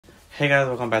Hey guys,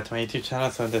 welcome back to my YouTube channel.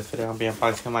 So in this video, I'll be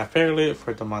unboxing my fairyloot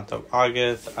for the month of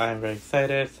August. I'm very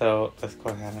excited, so let's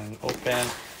go ahead and open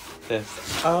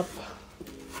this up.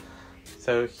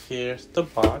 So here's the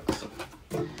box,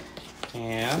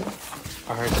 and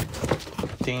our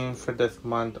theme for this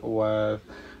month was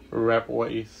rep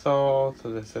what you saw.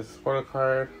 So this is photo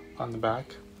card on the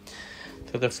back.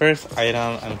 So the first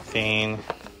item I'm seeing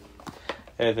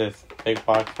is this big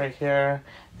box right here.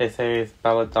 It says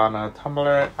Belladonna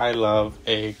tumbler. I love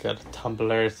a good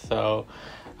tumbler, so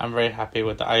I'm very happy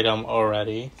with the item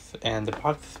already. And the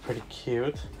box is pretty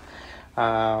cute.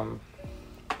 So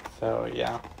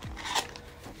yeah.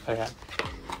 Okay,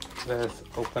 let's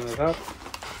open it up.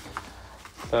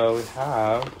 So we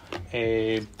have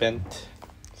a bent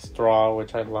straw,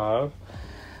 which I love.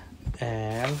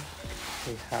 And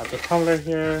we have the tumbler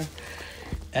here.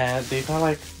 And these are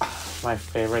like my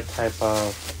favorite type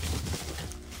of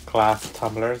glass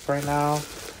tumblers right now.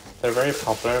 They're very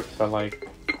popular, but like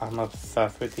I'm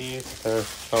obsessed with these. They're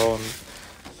so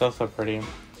pretty.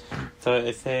 So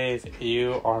it says,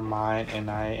 "You are mine and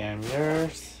I am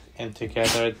yours, and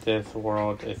together this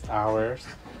world is ours."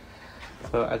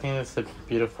 So I think it's a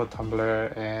beautiful tumbler,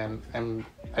 and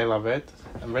I love it.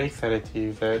 I'm very excited to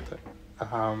use it.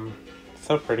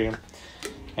 So pretty.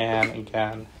 And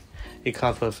again, it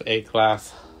comes with a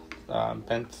glass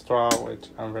bent straw, which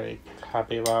I'm very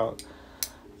happy about.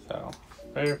 So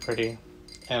very pretty,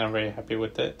 and I'm very happy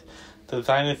with it. The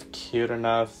design is cute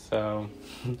enough, so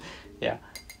yeah,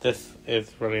 this is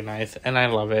really nice and I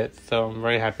love it, so I'm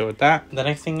very happy with that. The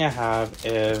next thing I have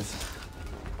is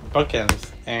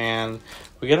bookends, and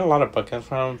we get a lot of bookends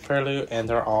from fairyloot, and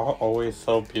they're all always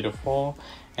so beautiful,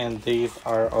 and these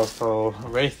are also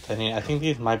very stunning. I think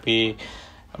these might be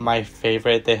my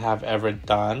favorite they have ever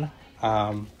done.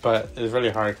 But it's really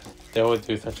hard. They always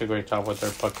do such a great job with their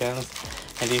bookends.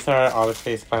 And these are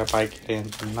obviously inspired by Kitty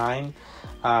and 9.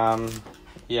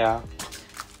 Yeah.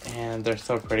 And they're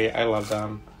so pretty. I love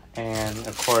them. And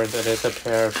of course it is a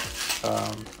pair.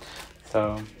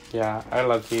 So yeah, I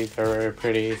love these. They're very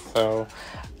pretty. So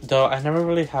though I never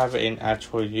really have an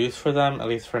actual use for them, at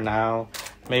least for now.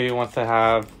 Maybe once I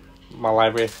have my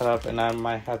library set up and I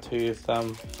might have to use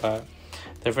them. But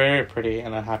they're very pretty,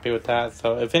 and I'm happy with that.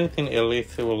 So if anything, at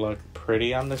least it will look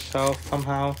pretty on the shelf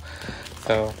somehow.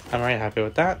 So I'm very happy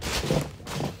with that.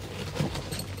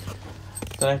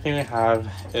 The next thing we have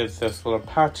is this little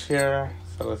pouch here.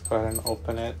 So let's go ahead and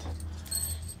open it.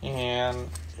 And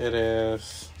it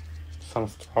is some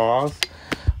straws,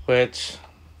 which,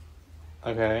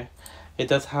 okay, it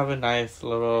does have a nice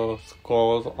little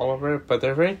skulls all over it, but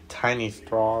they're very tiny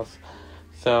straws.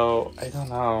 So I don't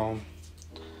know.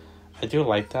 I do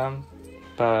like them,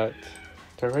 but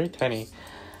they're very tiny.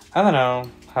 I don't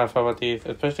know how I feel about these,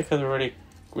 especially because I already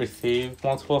received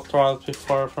multiple straws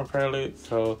before from fairyloot,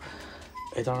 so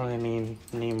I don't really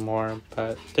need more,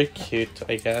 but they're cute,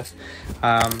 I guess.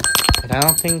 And I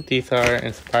don't think these are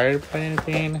inspired by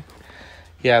anything.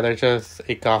 Yeah, they're just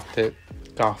a gothic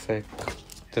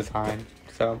design.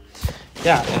 So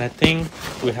yeah, and I think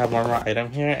we have one more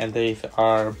item here, and these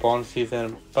are bone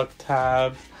season book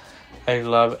tabs. I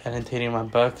love annotating my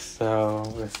books, so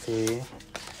let's see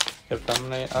if I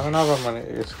don't know if I'm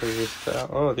gonna actually use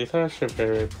that. Oh, these are actually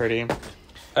very pretty.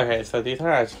 Okay, so these are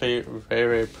actually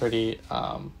very pretty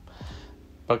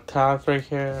book tabs right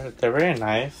here. They're very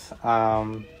nice.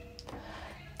 Though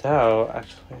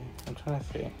actually I'm trying to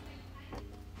see.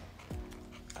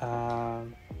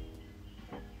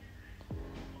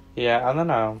 Yeah, I don't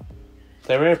know.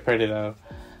 They're very pretty though.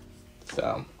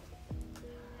 So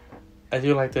I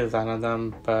do like the design of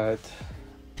them, but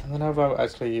I don't know if I'll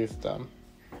actually use them.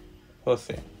 We'll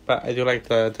see. But I do like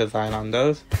the design on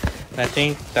those. And I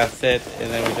think that's it.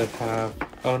 And then we just have...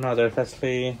 Oh no, there's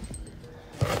actually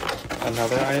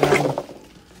another item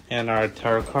in our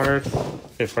tarot cards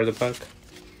before the book.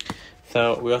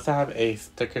 So we also have a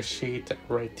sticker sheet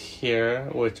right here,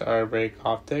 which are very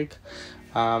gothic.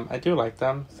 I do like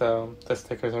them. So the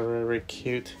stickers are very, very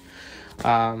cute.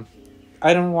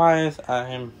 Item wise,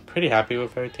 I'm pretty happy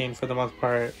with everything for the most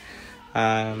part.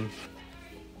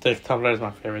 The tumbler is my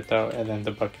favorite though, and then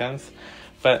the bookends.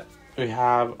 But we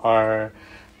have our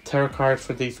tarot cards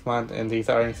for this month, and these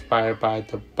are inspired by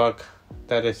the book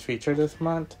that is featured this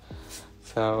month.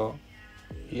 So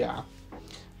yeah,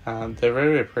 they're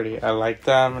very, very pretty. I like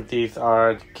them. These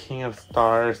are the King of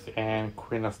Stars and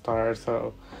Queen of Stars,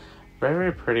 so very,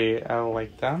 very pretty. I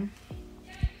like them.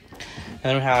 And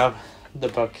then we have the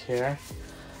book here,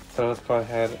 so let's go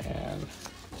ahead and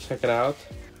check it out.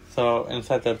 So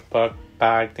inside the book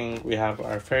bag thing, we have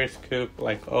our fairy scoop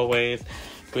like always.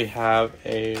 We have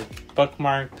a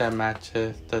bookmark that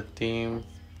matches the theme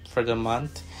for the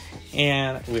month.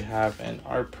 And we have an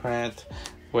art print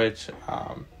which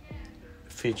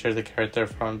features a character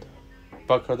from the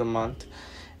book of the month,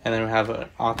 and then we have an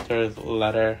author's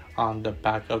letter on the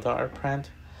back of the art print,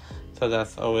 so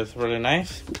that's always really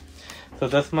nice. So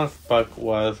this month's book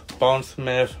was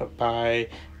Bonesmith by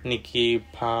Nikki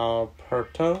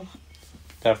Pauperto.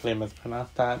 Definitely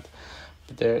mispronounced that.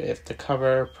 But there is the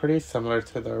cover, pretty similar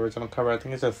to the original cover. I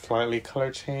think it's just slightly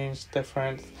color change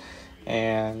difference.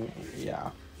 And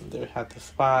yeah, there we have the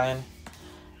spine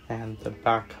and the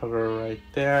back cover right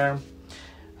there.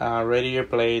 Ready your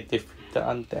blade, defeat the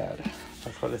undead.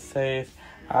 That's what it says.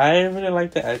 I really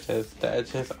like the edges. The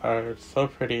edges are so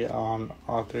pretty on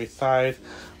all three sides.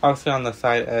 Obviously on the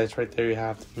side edge right there you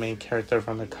have the main character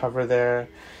from the cover there.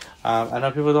 I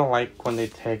know people don't like when they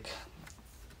take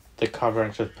the cover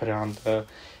and just put it on the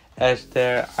edge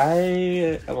there.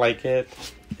 I like it.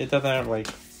 It doesn't like,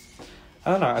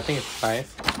 I don't know, I think it's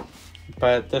nice.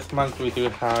 But this month we do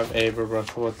have a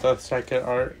reversible dust jacket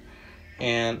art,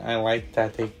 and I like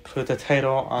that they put the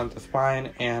title on the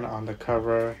spine and on the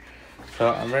cover. So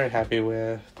I'm very happy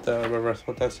with the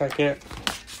reversible dust jacket.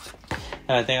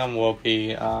 And I think I will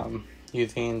be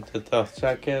using the dust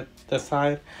jacket this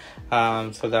side.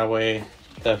 So that way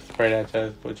the sprayed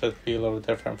edges would just be a little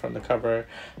different from the cover.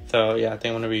 So yeah, I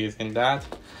think I'm going to be using that.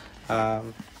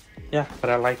 Yeah, but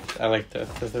I like this.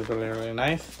 This is really, really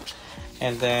nice.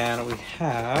 And then we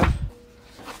have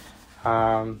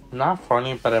not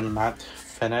foiling but a matte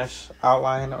finish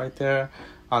outline right there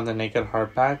on the naked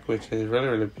hardback, which is really,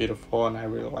 really beautiful, and I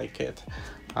really like it.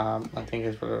 I think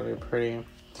it's really, really pretty.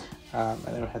 And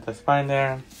then we have the spine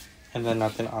there, and then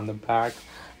nothing on the back,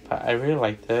 but I really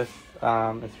like this.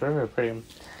 It's really, really pretty. And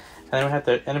then we have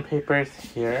the end papers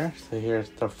here. So here's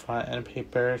the front end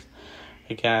papers.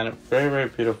 Again, very, very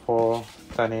beautiful,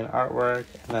 stunning artwork.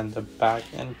 And then the back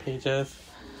end pages,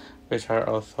 which are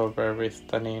also very, very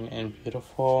stunning and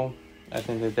beautiful. I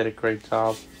think they did a great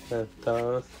job with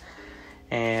those.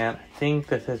 And I think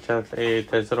this is just a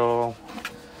digital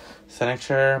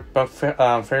signature, but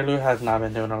fairyloot has not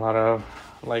been doing a lot of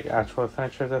like actual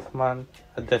signatures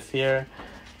this year,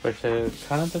 which is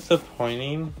kind of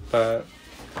disappointing, but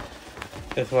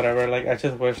it's whatever. Like, I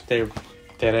just wish they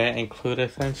didn't include a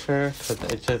signature, because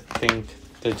I just think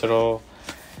digital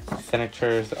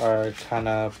signatures are kind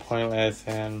of pointless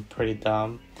and pretty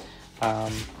dumb,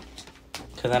 because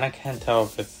then I can't tell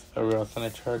if it's a real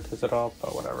signature or digital,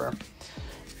 but whatever.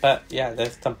 But yeah,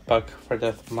 that's the book for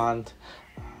this month,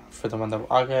 for the month of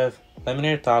August. Let me know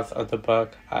your thoughts of the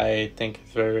book. I think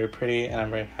it's very, very pretty, and I'm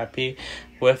very happy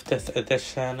with this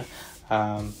edition.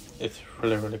 It's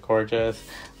really, really gorgeous.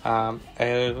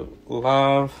 I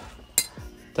love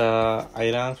the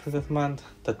items for this month.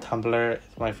 The tumbler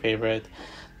is my favorite.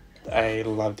 I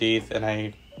love these, and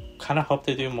I kind of hope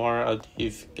they do more of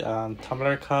these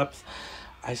tumbler cups.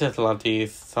 I just love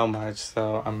these so much,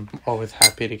 so I'm always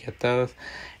happy to get those.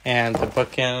 And the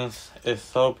bookends is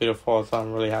so beautiful, so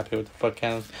I'm really happy with the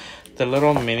bookends. The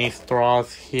little mini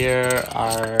straws here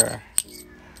are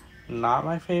not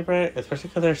my favorite, especially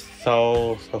because they're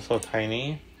so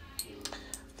tiny.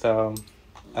 So,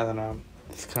 I don't know,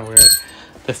 it's kind of weird.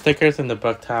 The stickers and the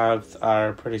book tabs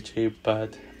are pretty cheap,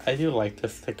 but I do like the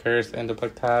stickers and the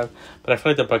book tab. But I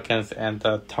feel like the bookends and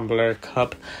the tumbler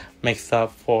cup makes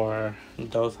up for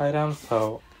those items.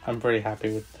 So I'm very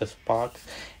happy with this box,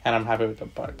 and I'm happy with the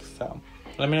book. So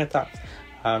let me know your thoughts.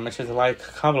 Make sure to like,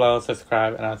 comment below,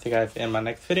 subscribe, and I'll see you guys in my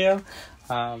next video.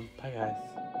 Bye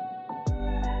guys.